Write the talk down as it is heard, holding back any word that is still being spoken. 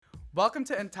Welcome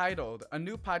to Entitled, a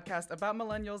new podcast about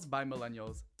millennials by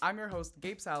millennials. I'm your host,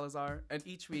 Gabe Salazar, and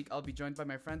each week I'll be joined by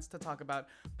my friends to talk about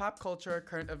pop culture,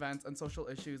 current events, and social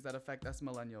issues that affect us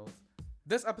millennials.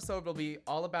 This episode will be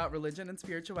all about religion and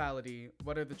spirituality.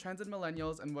 What are the trends in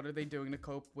millennials, and what are they doing to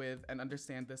cope with and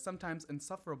understand this sometimes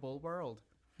insufferable world?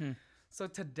 So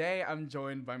today I'm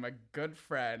joined by my good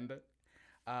friend.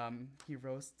 He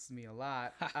roasts me a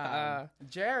lot.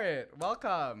 Jared,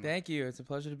 welcome. Thank you. It's a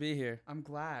pleasure to be here. I'm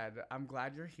glad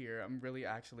you're here. I'm really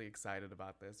actually excited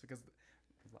about this because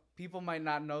people might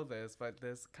not know this, but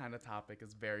this kind of topic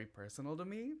is very personal to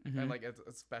me. And like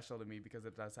it's special to me because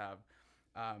it does have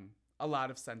a lot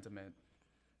of sentiment.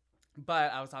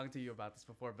 But I was talking to you about this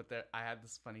before, but I had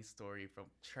this funny story from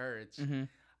church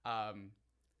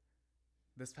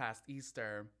this past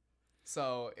Easter.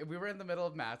 So we were in the middle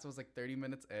of mass. It was like 30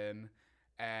 minutes in,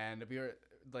 and we were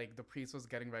like, the priest was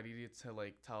getting ready to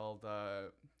like tell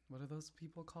what are those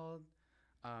people called?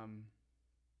 What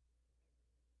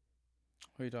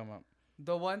are you talking about?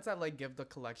 The ones that like give the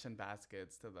collection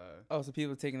baskets to the. Oh, so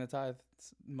people taking the tithe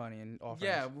money and offerings.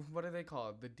 Yeah, what are they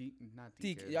called? Not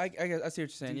deacons. I see what you're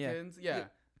saying. Deacons? Yeah.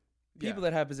 People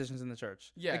that have positions in the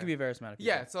church. Yeah. It could be various amount of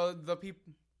people. Yeah. So the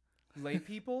lay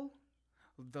people.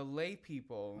 The lay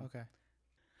people. Okay.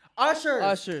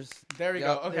 Ushers. There we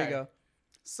go. Okay. There you go.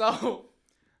 So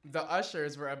the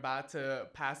ushers were about to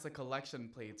pass the collection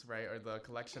plates, right? Or the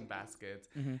collection baskets.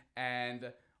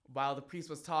 And while the priest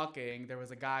was talking, there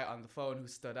was a guy on the phone who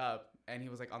stood up, and he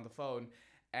was like on the phone,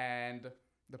 and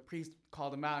the priest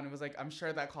called him out and was like, I'm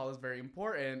sure that call is very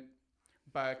important,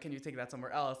 but can you take that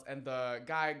somewhere else? And the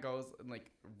guy goes like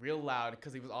real loud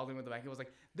because he was all the way in the back. He was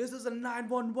like, this is a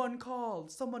 911 call.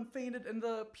 Someone fainted in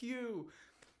the pew.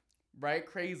 Right?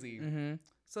 Crazy.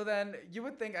 So then you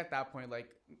would think at that point,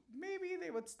 like, maybe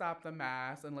they would stop the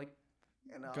mass and like,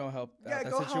 go help out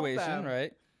that situation,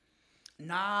 right?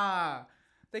 Nah.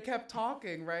 They kept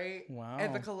talking, right? Wow.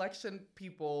 And the collection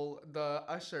people, the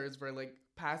ushers were like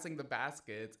passing the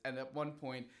baskets. And at one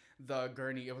point,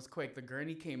 it was quick. The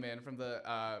gurney came in from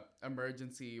the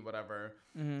emergency, whatever.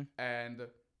 And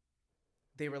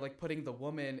they were like putting the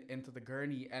woman into the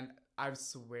gurney. And I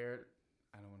swear,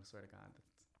 I don't want to swear to God.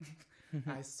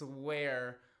 I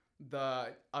swear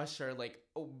the usher like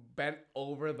bent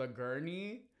over the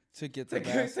gurney to get to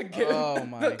get oh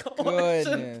my the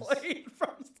collection plate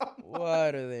from someone.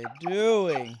 What are they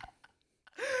doing?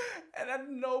 And at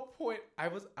no point I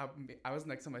was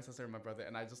next to my sister and my brother,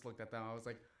 and I just looked at them. I was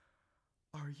like,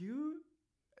 "Are you?"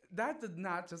 That did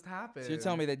not just happen. So you're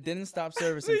telling me they didn't stop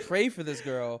service and pray for this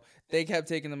girl? They kept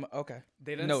taking them. Okay.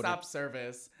 They didn't stop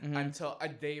service until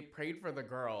they prayed for the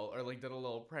girl, or like did a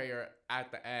little prayer at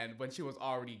the end when she was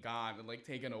already gone and like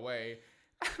taken away.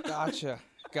 Gotcha.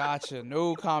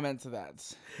 No comment to that.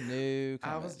 No comment.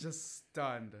 I was just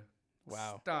stunned.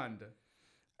 Wow. Stunned.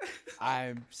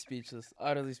 I'm speechless.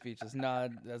 Utterly speechless. No,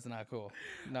 that's not cool.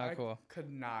 Not cool. I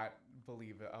could not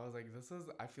believe it. I was like,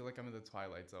 I feel like I'm in the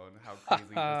Twilight Zone, how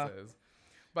crazy this is.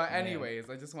 But anyways,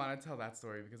 I just want to tell that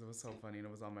story because it was so funny and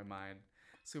it was on my mind.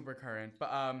 Super current.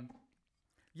 But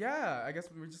yeah, I guess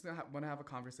we're just going to want to have a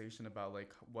conversation about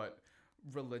like what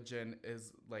religion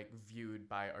is like viewed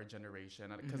by our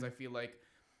generation. Because I feel like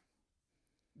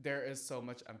there is so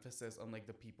much emphasis on like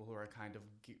the people who are kind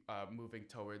of moving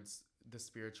towards the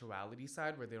spirituality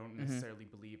side, where they don't necessarily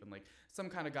believe in like some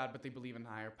kind of God, but they believe in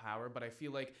higher power. But I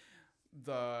feel like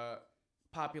the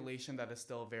population that is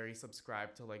still very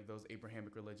subscribed to like those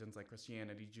Abrahamic religions like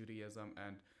Christianity, Judaism,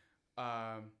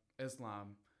 and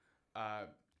Islam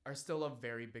are still a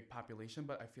very big population,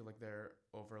 but I feel like they're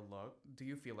overlooked. Do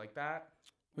you feel like that?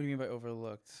 What do you mean by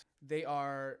overlooked? They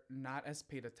are not as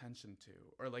paid attention to,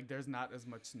 or like there's not as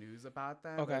much news about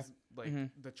them as like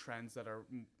the trends that are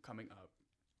coming up.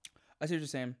 I see what you're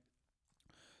saying.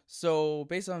 So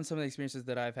based on some of the experiences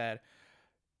that I've had,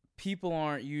 people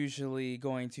aren't usually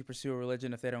going to pursue a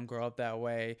religion if they don't grow up that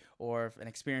way or if an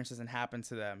experience doesn't happen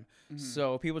to them.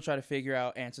 So people try to figure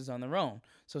out answers on their own.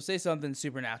 So say something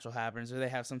supernatural happens or they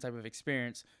have some type of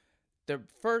experience. The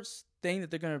first thing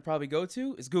that they're going to probably go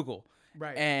to is Google.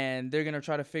 Right. And they're going to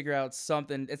try to figure out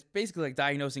something. It's basically like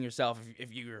diagnosing yourself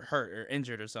if you're hurt or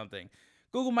injured or something.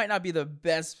 Google might not be the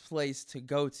best place to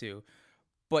go to,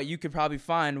 but you could probably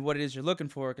find what it is you're looking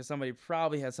for because somebody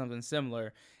probably has something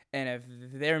similar. And if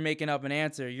they're making up an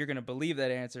answer, you're going to believe that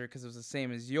answer because it was the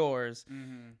same as yours.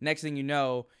 Next thing you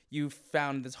know, you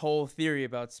found this whole theory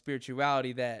about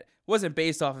spirituality that wasn't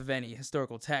based off of any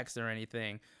historical text or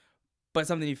anything, but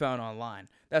something you found online.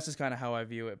 That's just kind of how I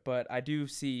view it. But I do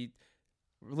see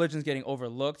religions getting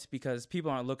overlooked because people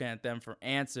aren't looking at them for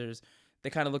answers. They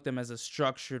kind of look at them as a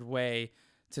structured way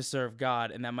to serve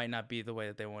God, and that might not be the way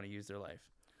that they want to use their life.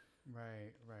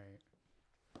 Right, right.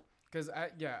 Because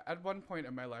at one point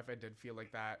in my life, I did feel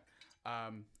like that.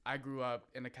 I grew up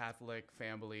in a Catholic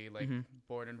family, like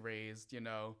born and raised,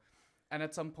 and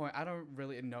at some point, I don't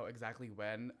really know exactly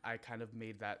when I kind of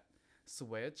made that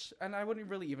switch, and I wouldn't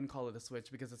really even call it a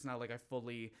switch because it's not like I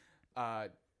fully,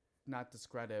 not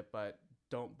discredit, but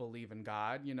don't believe in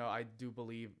God. I do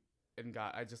believe in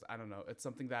God. I don't know. It's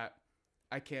something that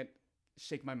I can't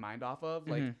shake my mind off of.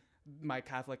 Like, my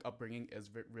Catholic upbringing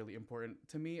is really important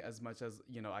to me, as much as,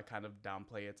 I kind of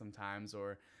downplay it sometimes,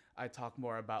 or I talk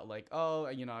more about like, oh,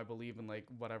 I believe in like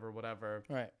whatever.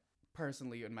 Right.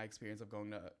 Personally, in my experience of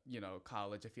going to,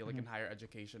 college, I feel like in higher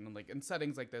education and like in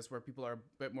settings like this where people are a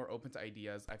bit more open to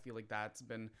ideas, I feel like that's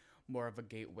been more of a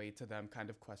gateway to them kind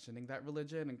of questioning that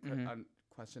religion and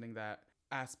questioning that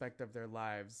aspect of their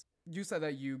lives. You said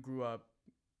that you grew up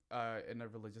in a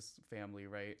religious family,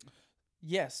 right?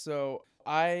 Yes. So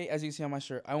as you can see on my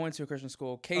shirt, I went to a Christian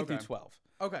school K through 12.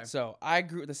 Okay. So I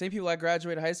grew the same people I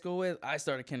graduated high school with, I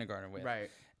started kindergarten with. Right.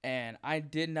 And I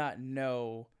did not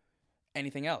know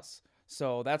anything else.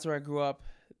 So that's where I grew up.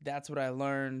 That's what I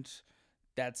learned.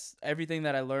 That's everything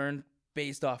that I learned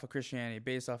based off of Christianity,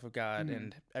 based off of God,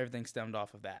 and everything stemmed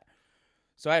off of that.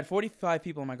 So I had 45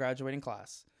 people in my graduating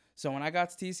class. So when I got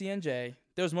to TCNJ,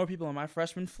 there was more people on my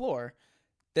freshman floor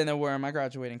than there were in my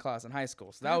graduating class in high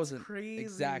school. So that was crazy.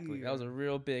 Exactly. That was a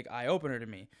real big eye opener to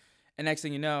me. And next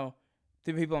thing you know,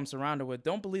 the people I'm surrounded with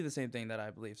don't believe the same thing that I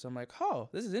believe. So I'm like, oh,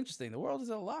 this is interesting. The world is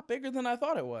a lot bigger than I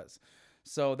thought it was.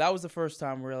 So that was the first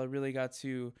time where I really got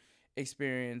to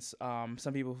experience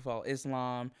some people who follow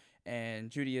Islam and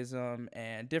Judaism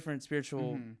and different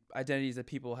spiritual identities that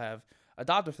people have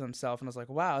adopted for themselves. And I was like,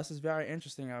 wow, this is very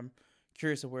interesting. I'm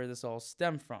curious of where this all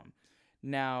stemmed from.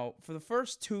 Now, for the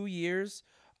first 2 years,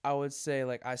 I would say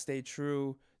like I stayed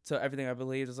true to everything I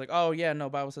believed. It's like, oh yeah, no,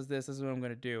 Bible says this is what I'm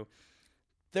going to do.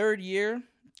 Third year,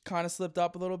 kind of slipped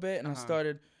up a little bit, and I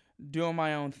started doing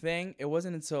my own thing. It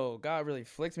wasn't until God really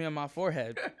flicked me on my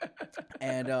forehead,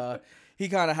 and I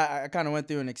kind of went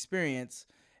through an experience,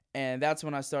 and that's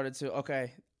when I started to,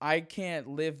 okay, I can't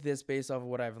live this based off of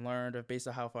what I've learned or based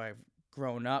on how far I've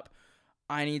grown up.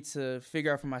 I need to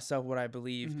figure out for myself what I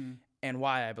believe and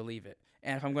why I believe it.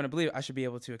 And if I'm going to believe it, I should be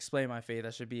able to explain my faith. I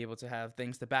should be able to have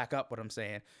things to back up what I'm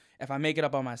saying. If I make it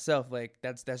up on myself, like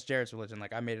that's Jared's religion.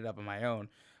 Like I made it up on my own.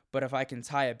 But if I can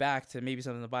tie it back to maybe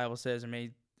something the Bible says or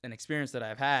maybe an experience that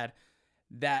I've had,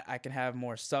 that I can have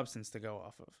more substance to go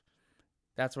off of.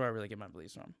 That's where I really get my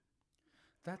beliefs from.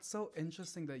 That's so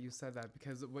interesting that you said that,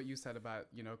 because what you said about,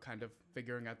 kind of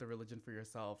figuring out the religion for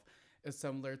yourself is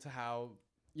similar to how,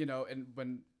 and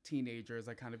when teenagers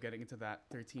are kind of getting into that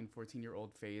 13,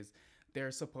 14-year-old phase,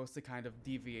 they're supposed to kind of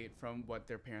deviate from what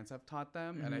their parents have taught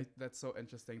them. And that's so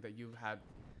interesting that you've had,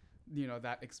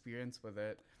 that experience with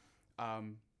it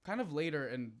kind of later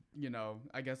in,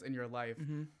 I guess in your life.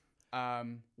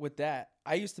 With that,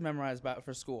 I used to memorize Bible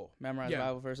for school,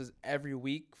 Bible verses every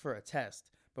week for a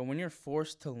test. But when you're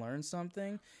forced to learn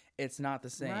something, it's not the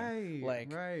same.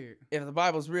 Right. If the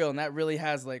Bible's real and that really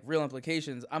has like real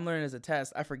implications, I'm learning as a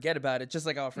test. I forget about it just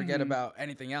like I'll forget about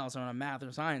anything else on a math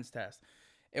or science test.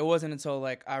 It wasn't until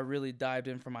like I really dived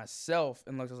in for myself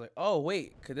and looked, I was like, oh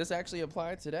wait, could this actually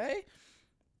apply today?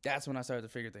 That's when I started to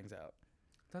figure things out.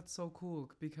 That's so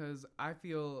cool, because I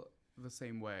feel the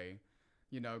same way.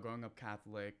 Growing up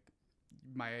Catholic,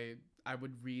 I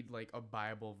would read like a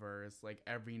Bible verse like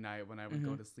every night when I would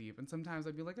go to sleep, and sometimes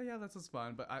I'd be like, oh yeah, this is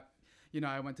fun, but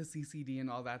I went to CCD and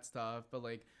all that stuff, but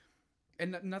like,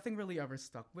 and nothing really ever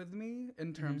stuck with me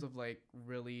in terms of like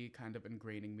really kind of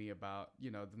ingraining me about,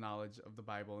 the knowledge of the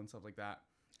Bible and stuff like that.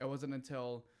 It wasn't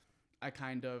until I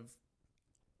kind of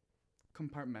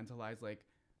compartmentalized like,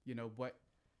 what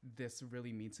this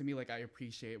really means to me. Like I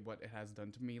appreciate what it has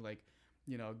done to me, like,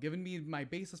 giving me my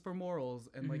basis for morals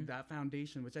and like that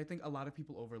foundation, which I think a lot of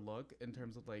people overlook in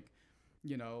terms of like,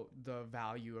 the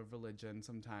value of religion.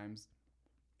 Sometimes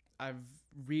I've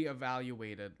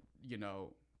reevaluated,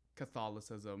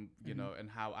 Catholicism, and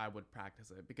how I would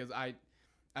practice it, because I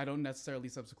don't necessarily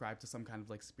subscribe to some kind of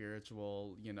like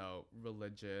spiritual,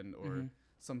 religion or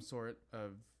some sort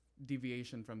of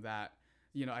deviation from that.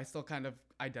 I still kind of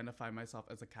identify myself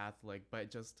as a Catholic, but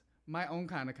just my own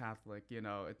kind of Catholic,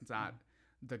 it's not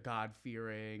the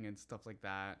God-fearing and stuff like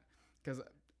that. Because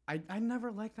I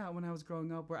never liked that when I was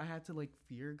growing up, where I had to like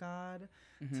fear God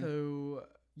to,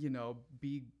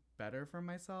 be better for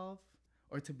myself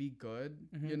or to be good,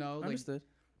 like Understood.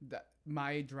 that.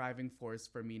 My driving force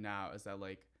for me now is that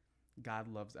like God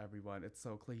loves everyone. It's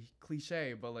so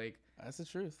cliche, but like That's the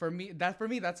truth. For me,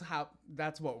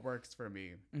 that's what works for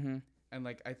me. And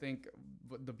like I think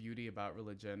what the beauty about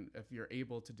religion, if you're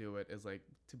able to do it, is like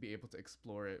to be able to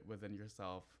explore it within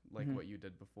yourself, like what you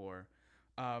did before.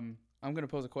 I'm gonna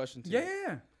pose a question to Yeah, you. yeah,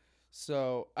 yeah.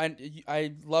 So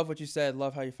I love what you said.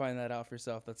 Love how you find that out for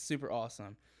yourself. That's super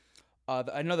awesome.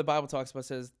 I know the Bible talks about,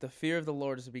 says the fear of the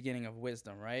Lord is the beginning of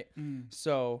wisdom, right?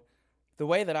 So the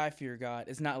way that I fear God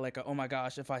is not like oh my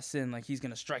gosh, if I sin, like he's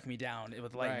gonna strike me down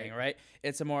with lightning, right?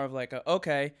 It's a more of like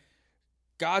okay,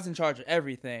 God's in charge of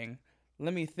everything.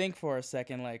 Let me think for a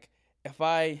second. Like if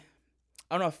I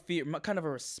don't know if fear, kind of a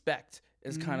respect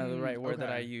is kind of the right word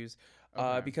that I use.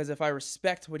 Because if I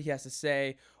respect what he has to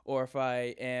say, or if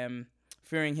I am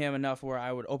fearing him enough where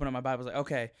I would open up my Bible, like,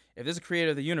 okay, if there's a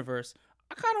creator of the universe,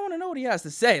 I kind of want to know what he has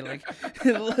to say. Like,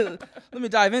 let me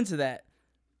dive into that.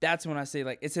 That's when I say,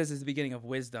 like, it says it's the beginning of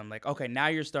wisdom. Like, okay, now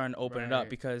you're starting to open it up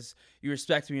because you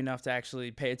respect me enough to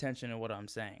actually pay attention to what I'm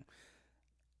saying.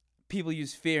 People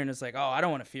use fear and it's like, oh, I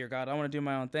don't want to fear God. I want to do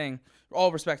my own thing. All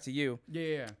respect to you.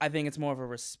 Yeah. I think it's more of a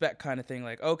respect kind of thing.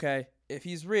 Like, okay, if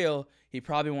he's real, he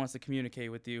probably wants to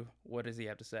communicate with you. What does he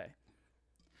have to say?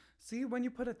 See, when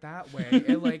you put it that way,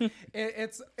 it like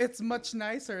it's much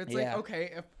nicer. It's like,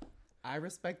 okay, if I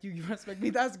respect you, you respect me.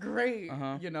 That's great.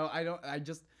 You know,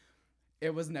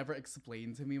 it was never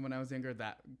explained to me when I was younger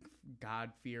that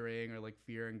God fearing or like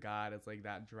fearing God is like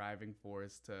that driving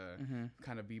force to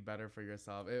kind of be better for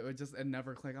yourself. It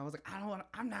never clicked. I was like,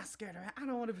 I'm not scared of it. I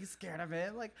don't want to be scared of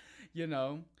it. Like, you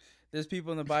know, there's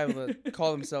people in the Bible that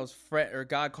call themselves or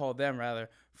God called them rather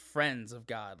friends of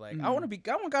God. Like I want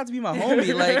God to be my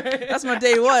homie. Like that's my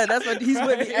day one. He's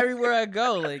with me everywhere I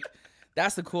go. Like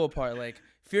that's the cool part. Like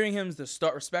fearing him is the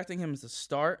start, respecting him is the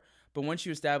start. But once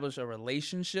you establish a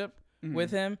relationship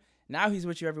with him, now he's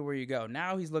with you everywhere you go.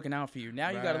 Now he's looking out for you. Now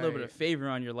you got a little bit of favor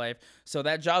on your life. So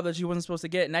that job that you wasn't supposed to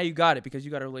get, now you got it because you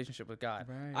got a relationship with God.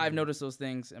 I've noticed those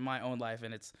things in my own life,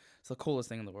 and it's the coolest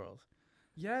thing in the world.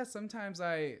 Yeah, sometimes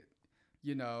I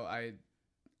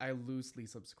loosely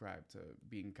subscribe to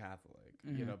being Catholic,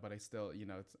 you know, but I still,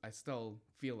 I still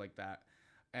feel like that.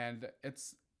 And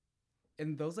it's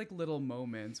in those like little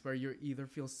moments where you either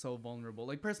feel so vulnerable,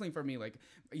 like personally for me, like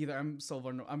either I'm so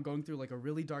vulnerable, I'm going through like a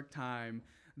really dark time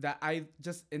that I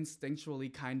just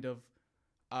instinctually kind of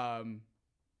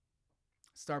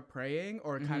start praying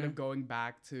or kind of going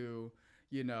back to,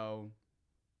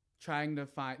 trying to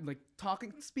find like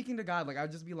speaking to God. Like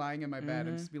I'd just be lying in my bed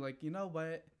and just be like, you know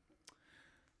what?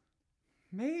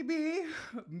 Maybe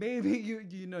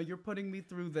you're putting me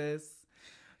through this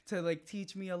to like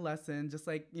teach me a lesson, just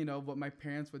like, what my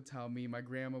parents would tell me, my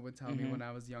grandma would tell me when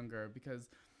I was younger, because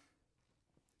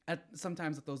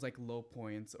sometimes at those like low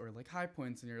points or like high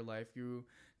points in your life, you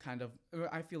kind of,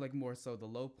 I feel like more so the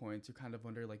low points, you kind of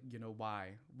wonder like,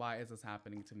 why is this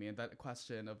happening to me? And that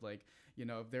question of like,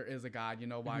 if there is a God,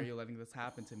 why are you letting this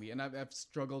happen to me? And I've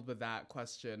struggled with that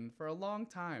question for a long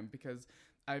time, because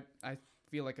I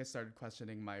feel like I started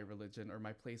questioning my religion or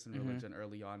my place in religion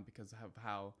early on because of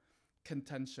how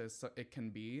contentious it can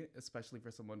be, especially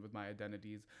for someone with my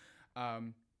identities.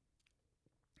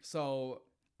 So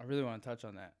I really want to touch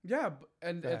on that. Yeah,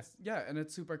 and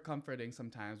it's super comforting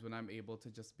sometimes when I'm able to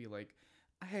just be like,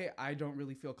 hey, I don't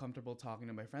really feel comfortable talking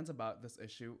to my friends about this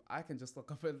issue. I can just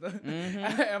look up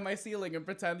at my ceiling and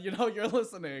pretend, you're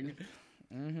listening.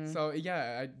 So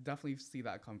yeah, I definitely see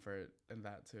that comfort in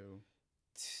that too.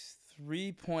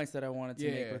 3 points that I wanted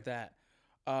to make with that.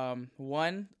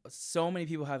 One, so many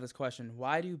people have this question: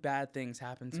 why do bad things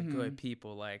happen to good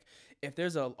people? Like, if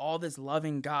there's all this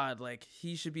loving God, like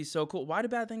he should be so cool. Why do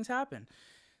bad things happen?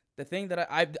 The thing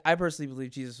that I personally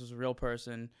believe Jesus was a real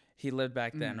person. He lived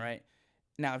back then, right?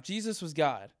 Now, if Jesus was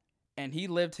God and he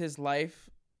lived his life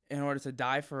in order to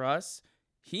die for us,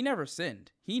 he never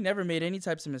sinned. He never made any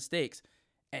types of mistakes,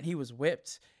 and he was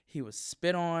whipped. He was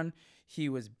spit on. He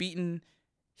was beaten.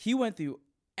 He went through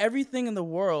everything in the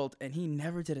world, and he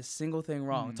never did a single thing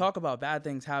wrong. Talk about bad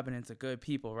things happening to good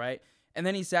people, right? And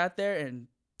then he sat there and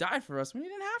died for us when he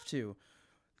didn't have to.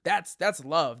 That's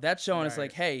love. That's showing us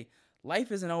like, hey,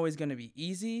 life isn't always going to be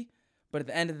easy, but at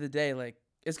the end of the day, like,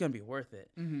 it's going to be worth it.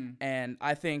 And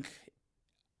I think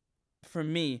for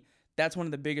me, that's one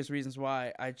of the biggest reasons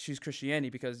why I choose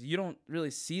Christianity, because you don't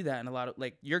really see that in a lot of,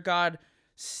 like, your God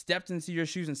stepped into your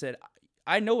shoes and said,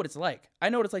 I know what it's like. I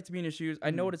know what it's like to be in your shoes. I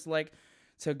know what it's like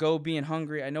to go being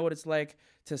hungry. I know what it's like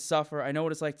to suffer. I know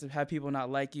what it's like to have people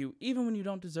not like you, even when you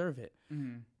don't deserve it.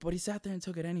 But he sat there and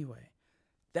took it anyway.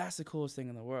 That's the coolest thing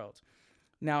in the world.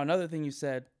 Now, another thing you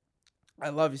said,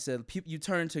 you said you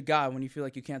turn to God when you feel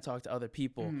like you can't talk to other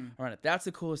people around it. That's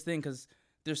the coolest thing, because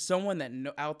there's someone that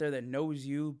out there that knows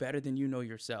you better than you know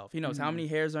yourself. He knows how many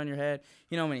hairs are on your head.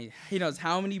 He knows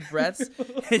how many breaths,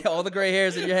 all the gray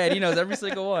hairs in your head. He knows every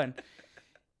single one.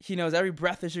 He knows every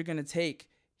breath that you're going to take.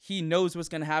 He knows what's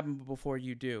going to happen before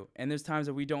you do. And there's times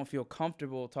that we don't feel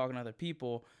comfortable talking to other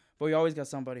people, but we always got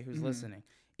somebody who's listening,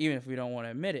 even if we don't want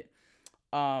to admit it.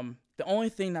 The only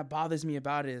thing that bothers me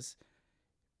about it is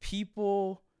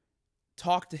people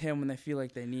talk to him when they feel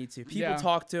like they need to. People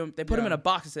talk to him. They put him in a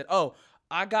box and said, oh,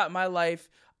 I got my life.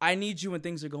 I need you when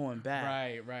things are going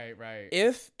bad. Right.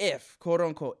 If, quote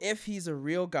unquote, if he's a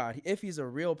real God, if he's a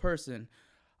real person,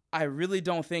 I really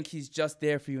don't think he's just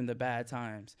there for you in the bad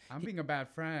times. I'm being a bad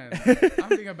friend.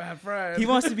 He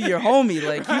wants to be your homie.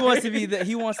 Like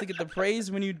he wants to get the praise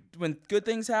when good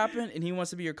things happen, and he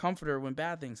wants to be your comforter when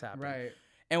bad things happen. Right.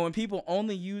 And when people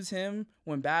only use him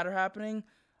when bad are happening,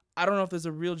 I don't know if there's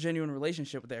a real genuine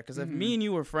relationship there. Because if me and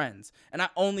you were friends and I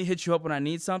only hit you up when I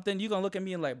need something, you're going to look at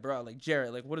me and like, bro, like,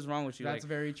 Jared, like, what is wrong with you? That's like,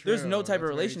 very true. There's no type of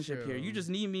relationship here. You just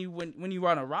need me when you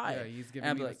are on a ride. Yeah, he's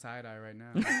giving me the side eye right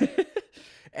now.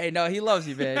 Hey, no, he loves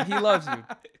you, man. He loves you.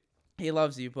 He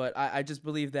loves you. But I just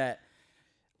believe that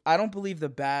I don't believe the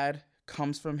bad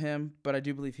comes from him, but I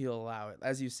do believe he'll allow it.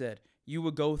 As you said, you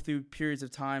would go through periods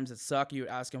of times that suck. You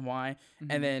would ask him why.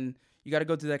 And then you got to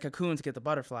go through that cocoon to get the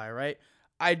butterfly, right?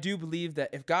 I do believe that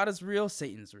if God is real,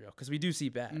 Satan's real, because we do see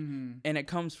bad, and it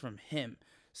comes from him.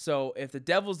 So if the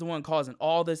devil's the one causing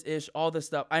all this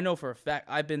stuff, I know for a fact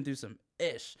I've been through some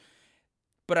ish,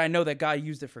 but I know that God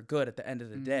used it for good at the end of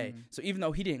the day. So even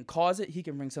though he didn't cause it, he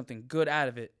can bring something good out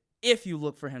of it if you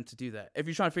look for him to do that. If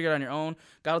you're trying to figure it out on your own,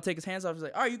 God will take his hands off. He's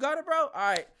like, all right, you got it, bro? All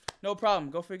right, no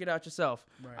problem. Go figure it out yourself.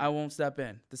 Right. I won't step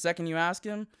in. The second you ask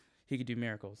him, he could do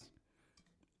miracles.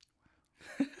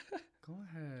 Go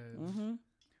ahead.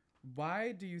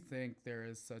 Why do you think there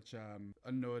is such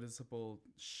a noticeable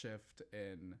shift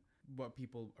in what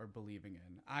people are believing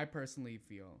in? I personally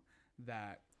feel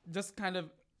that just kind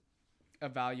of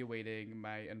evaluating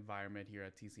my environment here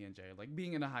at TCNJ, like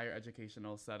being in a higher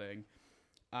educational setting,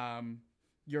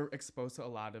 you're exposed to a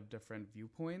lot of different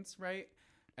viewpoints, right?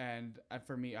 And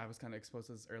for me, I was kind of exposed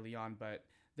to this early on, but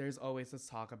there's always this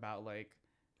talk about like,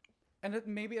 and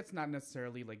maybe it's not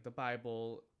necessarily like the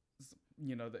Bible,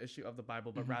 the issue of the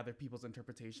Bible, but rather people's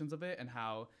interpretations of it, and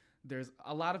how there's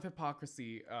a lot of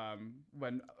hypocrisy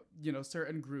when,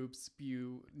 certain groups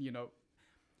spew,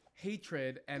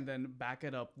 hatred and then back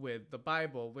it up with the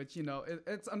Bible, which,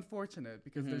 it's unfortunate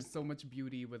because there's so much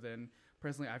beauty within,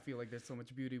 personally, I feel like there's so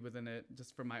much beauty within it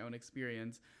just from my own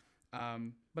experience.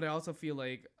 But I also feel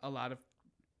like a lot of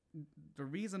the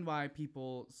reason why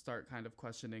people start kind of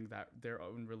questioning that their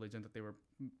own religion that they were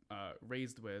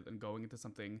raised with and going into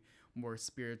something more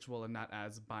spiritual and not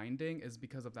as binding is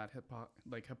because of that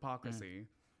hypocrisy.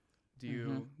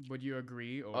 Would you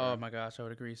agree? Or? Oh my gosh, I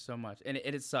would agree so much. And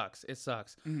it sucks. It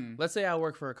sucks. Let's say I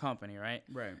work for a company, right?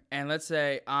 Right. And let's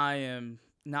say I am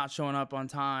not showing up on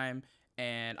time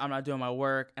and I'm not doing my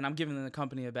work and I'm giving the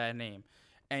company a bad name.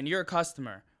 And you're a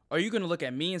customer. Are you going to look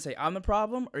at me and say I'm the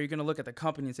problem, or are you going to look at the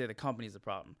company and say the company's the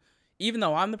problem? Even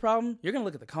though I'm the problem, you're going to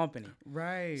look at the company.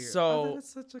 Right. So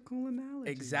that's such a cool analogy.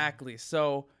 Exactly.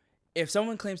 So if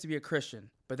someone claims to be a Christian,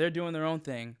 but they're doing their own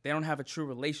thing, they don't have a true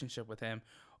relationship with him,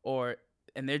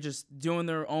 and they're just doing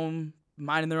their own,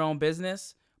 minding their own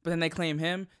business, but then they claim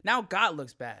him, now God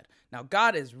looks bad. Now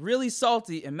God is really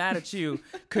salty and mad at you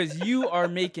because you are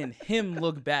making him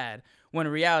look bad, when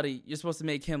in reality, you're supposed to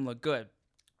make him look good.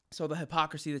 So the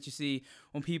hypocrisy that you see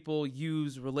when people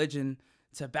use religion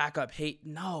to back up hate,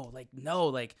 no,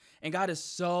 and God is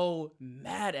so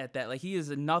mad at that. Like, he is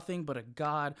nothing but a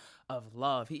God of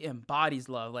love. He embodies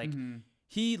love. Like,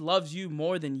 he loves you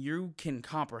more than you can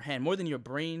comprehend, more than your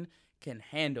brain can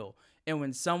handle. And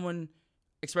when someone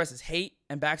expresses hate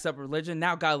and backs up religion,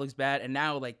 now God looks bad, and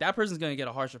now, like, that person's going to get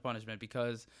a harsher punishment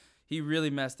because he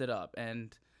really messed it up.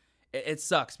 And it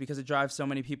sucks because it drives so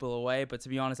many people away. But to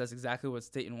be honest, that's exactly what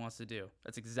Satan wants to do.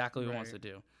 That's exactly what he wants to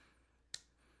do.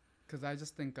 Because I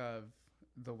just think of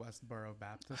the Westboro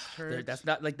Baptist Church. That's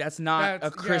not a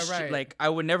Christian. Yeah, right. Like, I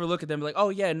would never look at them and be like, oh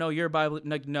yeah, no, you're a Bible.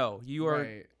 Like, no, you are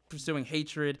pursuing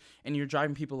hatred and you're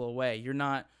driving people away. You're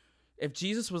not. If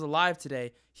Jesus was alive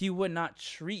today, he would not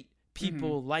treat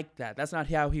people like that. That's not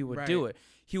how he would do it.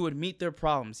 He would meet their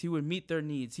problems. He would meet their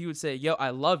needs. He would say, yo, I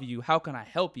love you. How can I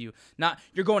help you? Not,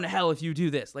 you're going to hell if you do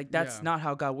this. Like, that's not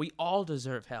how God, we all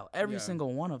deserve hell. Every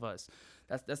single one of us.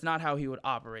 That's not how he would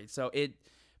operate. So it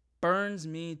burns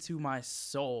me to my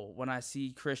soul when I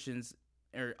see Christians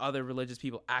or other religious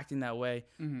people acting that way,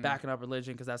 backing up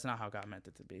religion, because that's not how God meant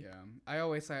it to be. Yeah. I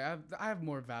always say I have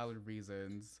more valid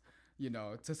reasons,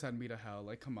 to send me to hell.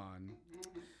 Like, come on.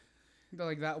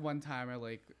 Like that one time I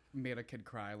like made a kid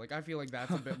cry. Like I feel like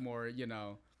that's a bit more,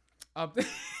 up.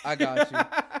 I got you.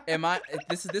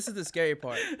 This is the scary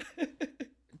part.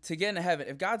 To get into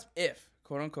heaven, if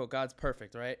quote unquote God's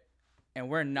perfect, right? And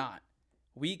we're not,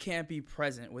 we can't be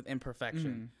present with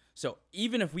imperfection. So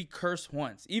even if we curse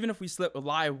once, even if we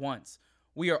lie once,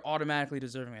 we are automatically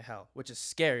deserving of hell, which is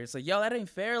scary. It's like, yo, that ain't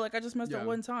fair. Like, I just messed up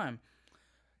one time.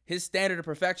 His standard of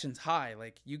perfection's high.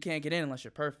 Like, you can't get in unless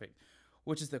you're perfect,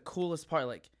 which is the coolest part.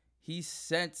 Like, he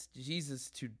sent Jesus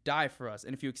to die for us.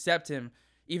 And if you accept him,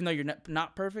 even though you're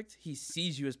not perfect, he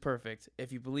sees you as perfect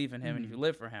if you believe in him and if you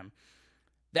live for him.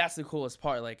 That's the coolest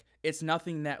part. Like, it's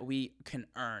nothing that we can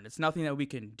earn. It's nothing that we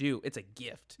can do. It's a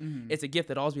gift. It's a gift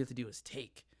that all we have to do is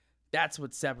take. That's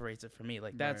what separates it from me.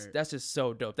 Like, that's just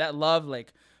so dope. That love,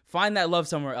 like, find that love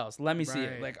somewhere else. Let me see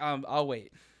it. Like, I'll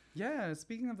wait. Yeah,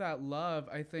 speaking of that love,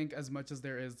 I think as much as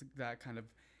there is that kind of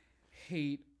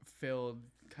hate-filled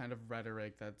kind of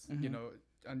rhetoric that's,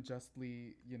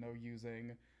 unjustly,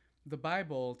 using the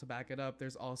Bible to back it up,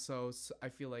 there's also, I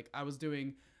feel like I was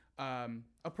doing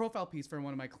a profile piece for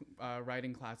one of my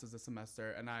writing classes this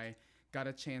semester, and I got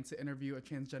a chance to interview a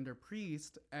transgender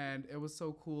priest, and it was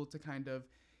so cool to kind of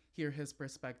hear his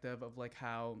perspective of like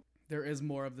how there is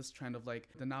more of this trend of like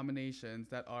denominations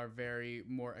that are very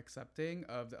more accepting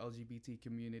of the LGBT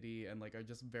community and like are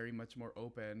just very much more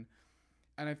open.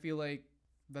 And I feel like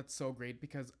that's so great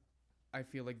because I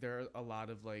feel like there are a lot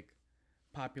of like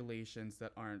populations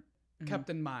that aren't kept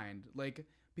in mind. Like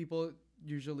people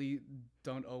usually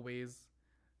don't always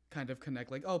kind of connect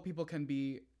like, oh, people can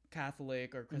be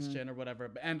Catholic or Christian or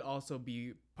whatever, and also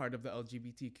be part of the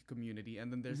LGBT community.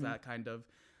 And then there's that kind of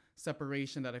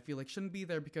separation that I feel like shouldn't be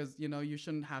there because, you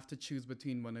shouldn't have to choose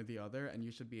between one or the other, and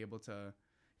you should be able to,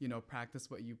 practice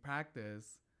what you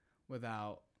practice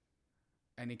without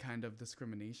any kind of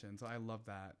discrimination. So I love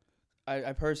that.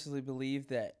 I personally believe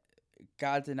that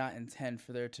God did not intend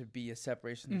for there to be a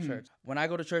separation in the church. When I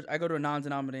go to church, I go to a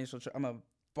non-denominational church. I'm a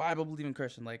Bible-believing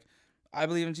Christian. Like, I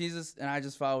believe in Jesus, and I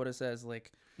just follow what it says.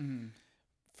 Like,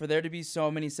 for there to be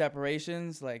so many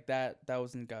separations, like, that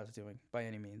wasn't God's doing by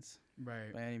any means.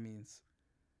 Right. By any means.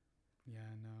 Yeah,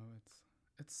 no,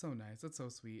 it's so nice. It's so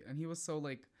sweet. And he was so,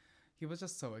 like, he was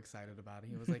just so excited about it.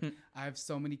 He was like, I have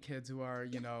so many kids who are,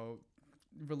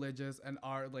 religious and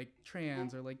are like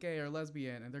trans or like gay or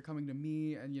lesbian, and they're coming to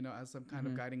me and as some kind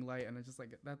of guiding light, and it's just like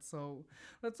that's so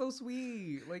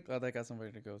sweet. Like, glad I got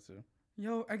somebody to go to.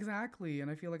 Yo, exactly. And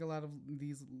I feel like a lot of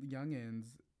these youngins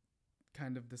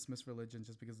kind of dismiss religion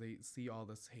just because they see all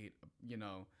this hate,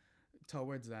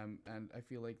 towards them, and I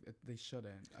feel like they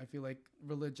shouldn't. I feel like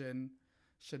religion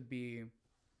should be,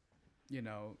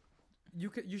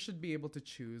 you should be able to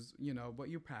choose, what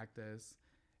you practice,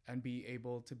 and be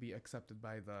able to be accepted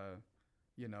by the,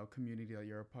 community that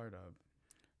you're a part of.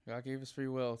 God gave us free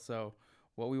will, so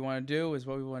what we want to do is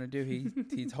what we want to do.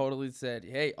 He totally said,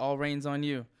 hey, all reigns on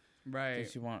you. Right.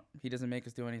 What you want. He doesn't make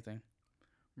us do anything.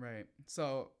 Right.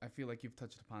 So I feel like you've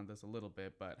touched upon this a little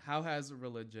bit, but how has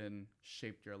religion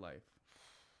shaped your life?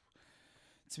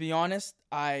 To be honest,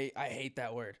 I hate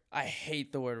that word. I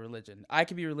hate the word religion. I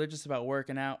could be religious about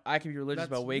working out. I could be religious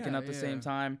about waking up at the same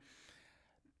time.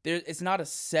 It's not a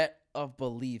set of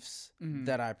beliefs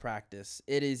that I practice.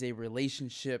 It is a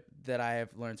relationship that I have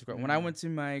learned to grow. When I went to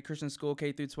my Christian school,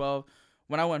 K through 12,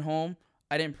 when I went home,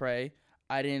 I didn't pray.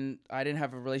 I didn't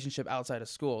have a relationship outside of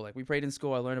school. Like, we prayed in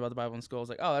school. I learned about the Bible in school. I was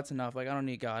like, oh, that's enough. Like, I don't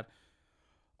need God.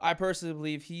 I personally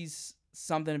believe he's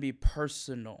something to be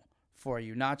personal for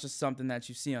you, not just something that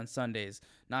you see on Sundays,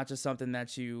 not just something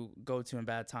that you go to in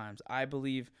bad times. I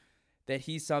believe that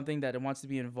he's something that wants to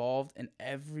be involved in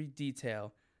every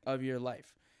detail of your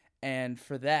life. And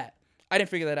for that, I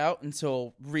didn't figure that out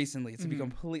until recently, to be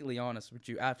completely honest with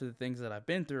you. After the things that I've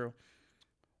been through,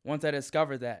 once I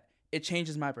discovered that, it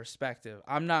changes my perspective.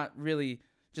 I'm not really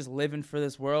just living for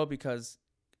this world, because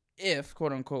if,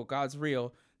 quote unquote, God's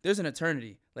real, there's an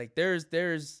eternity. Like,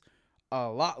 there's a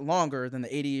lot longer than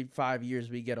the 85 years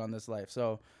we get on this life.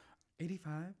 So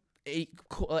 85?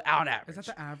 On average. Is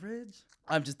that the average?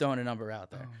 I'm just throwing a number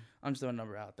out there.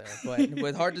 But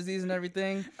with heart disease and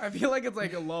everything, I feel like it's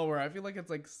like lower. I feel like it's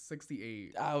like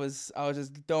 68. I was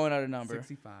just throwing out a number.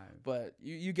 65. But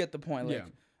you get the point. Like,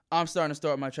 I'm starting to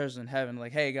store up my treasures in heaven.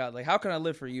 Like, hey, God, like, how can I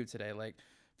live for you today? Like,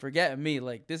 forget me.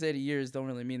 Like, this 80 years don't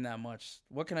really mean that much.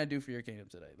 What can I do for your kingdom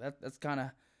today? That's kind of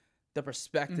the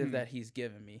perspective that he's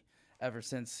given me ever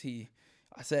since he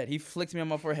flicked me on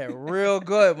my forehead real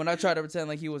good when I tried to pretend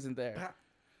like he wasn't there.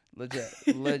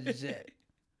 Legit.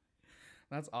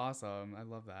 That's awesome. I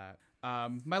love that.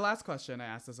 My last question, I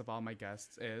asked this of all my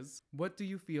guests, is what do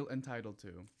you feel entitled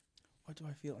to? What do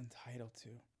I feel entitled to?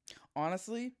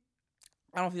 Honestly,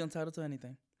 I don't feel entitled to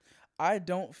anything. I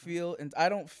don't feel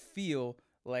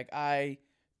like I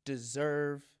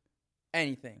deserve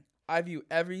anything. I view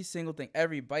every single thing,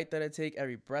 every bite that I take,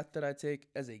 every breath that I take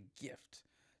as a gift.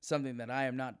 Something that I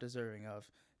am not deserving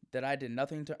of, that I did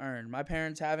nothing to earn. My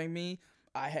parents having me,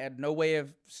 I had no way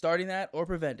of starting that or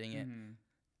preventing it.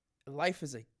 Life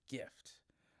is a gift.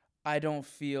 I don't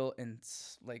feel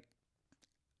like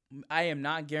I am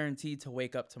not guaranteed to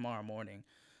wake up tomorrow morning.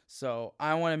 So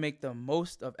I want to make the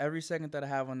most of every second that I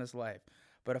have on this life.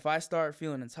 But if I start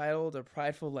feeling entitled or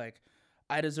prideful, like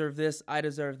I deserve this, I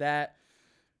deserve that,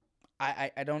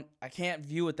 I can't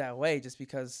view it that way, just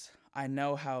because I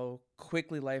know how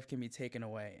quickly life can be taken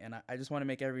away, and I just want to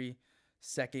make every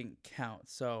second count.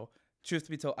 So truth to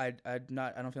be told, I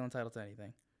don't feel entitled to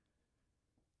anything.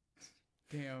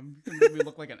 Damn, you make me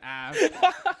look like an ass.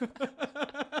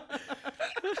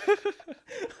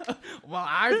 Well,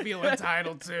 I feel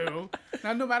entitled to.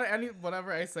 Now, no matter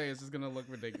whatever I say, it's just gonna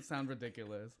sound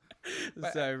ridiculous.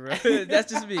 But, sorry, bro.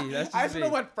 That's just me. I should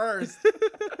have went first.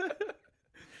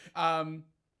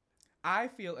 I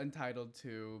feel entitled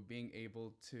to being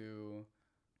able to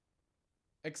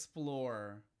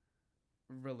explore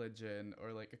religion,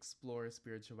 or like explore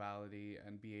spirituality,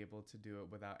 and be able to do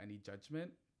it without any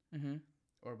judgment,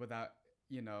 or without,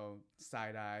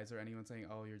 side eyes or anyone saying,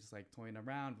 "Oh, you're just like toying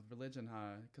around with religion,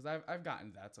 huh?" Because I've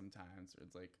gotten that sometimes, where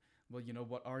it's like, well,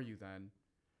 what are you then?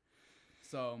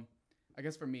 So I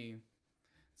guess for me,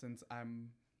 since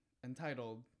I'm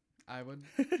entitled, I would,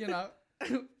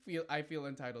 I feel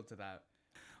entitled to that.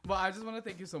 Well, I just want to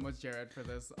thank you so much, Jared, for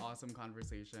this awesome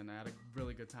conversation. I had a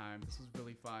really good time. This was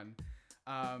really fun.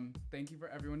 Thank you for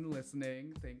everyone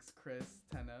listening. Thanks, Chris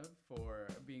Tenna, for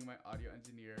being my audio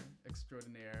engineer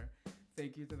extraordinaire.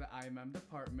 Thank you to the IMM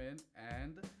department.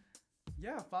 And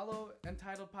yeah, follow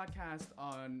Entitled Podcast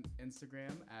on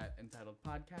Instagram at Entitled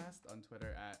Podcast, on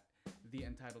Twitter at The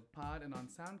Entitled Pod, and on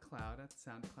SoundCloud at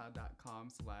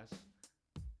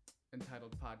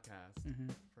soundcloud.com/Entitled Podcast.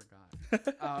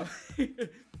 Forgot.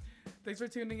 Thanks for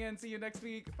tuning in. See you next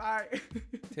week. Bye.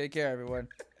 Take care, everyone.